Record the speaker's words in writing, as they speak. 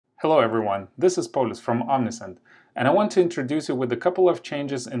Hello everyone, this is Polis from Omnisend, and I want to introduce you with a couple of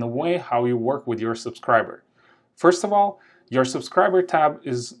changes in the way how you work with your subscriber. First of all, your subscriber tab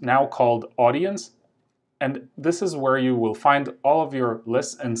is now called Audience, and this is where you will find all of your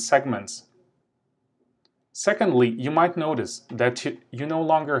lists and segments. Secondly, you might notice that you no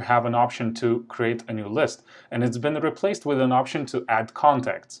longer have an option to create a new list, and it's been replaced with an option to add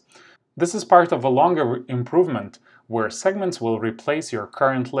contacts. This is part of a longer improvement where segments will replace your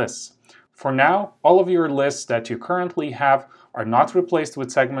current lists. For now, all of your lists that you currently have are not replaced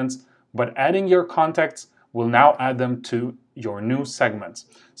with segments, but adding your contacts will now add them to your new segments.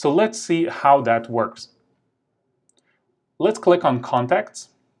 So let's see how that works. Let's click on Contacts.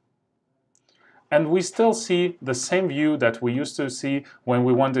 And we still see the same view that we used to see when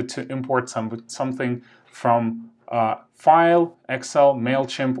we wanted to import something from File, Excel,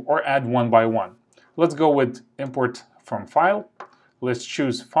 MailChimp, or add one by one. Let's go with Import from File. Let's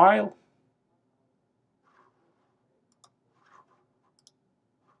choose File.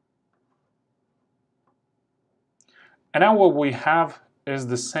 And now what we have is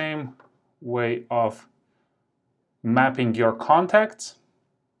the same way of mapping your contacts.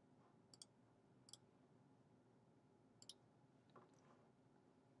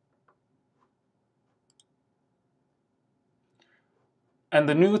 And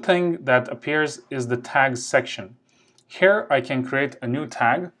the new thing that appears is the tags section. Here I can create a new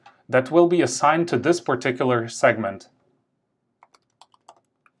tag that will be assigned to this particular segment.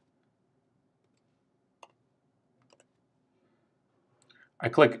 I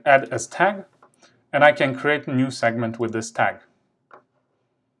click Add as Tag, and I can create a new segment with this tag.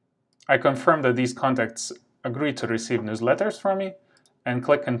 I confirm that these contacts agree to receive newsletters from me, and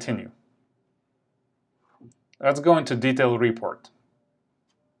click Continue. Let's go into Detail Report.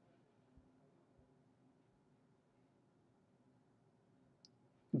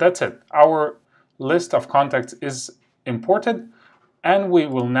 That's it. Our list of contacts is imported, and we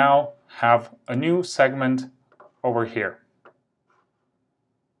will now have a new segment over here.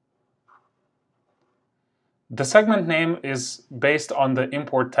 The segment name is based on the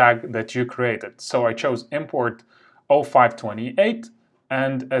import tag that you created. So I chose import 0528,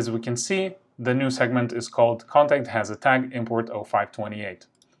 and as we can see, the new segment is called Contact has a tag import 0528.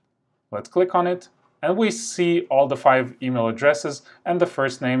 Let's click on it. And we see all the 5 email addresses and the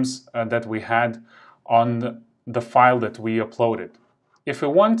first names that we had on the file that we uploaded. If we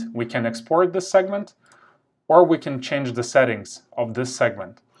want, we can export this segment, or we can change the settings of this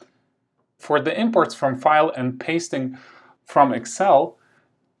segment. For the imports from file and pasting from Excel,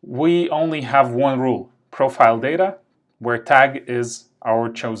 we only have one rule: profile data, where tag is our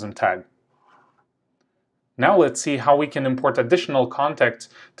chosen tag. Now let's see how we can import additional contacts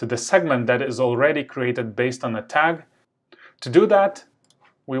to the segment that is already created based on a tag. To do that,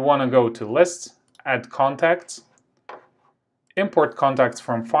 we want to go to Lists, Add Contacts, Import Contacts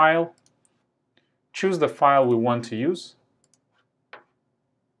from File, choose the file we want to use,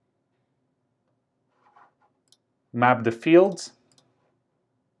 map the fields,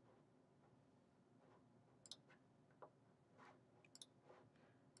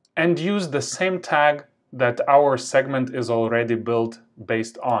 and use the same tag that our segment is already built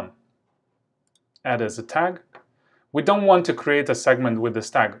based on. Add as a tag. We don't want to create a segment with this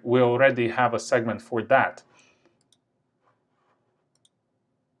tag. We already have a segment for that.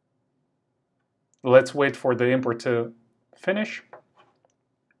 Let's wait for the import to finish.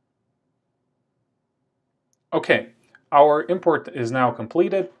 Okay, our import is now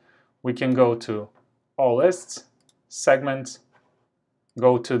completed. We can go to All Lists, Segments,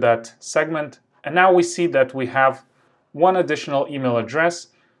 go to that segment, and now we see that we have one additional email address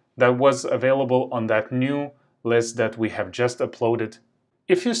that was available on that new list that we have just uploaded.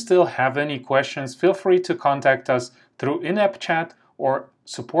 If you still have any questions, feel free to contact us through in-app chat or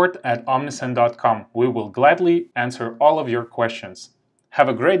support@omnisend.com. We will gladly answer all of your questions. Have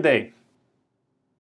a great day!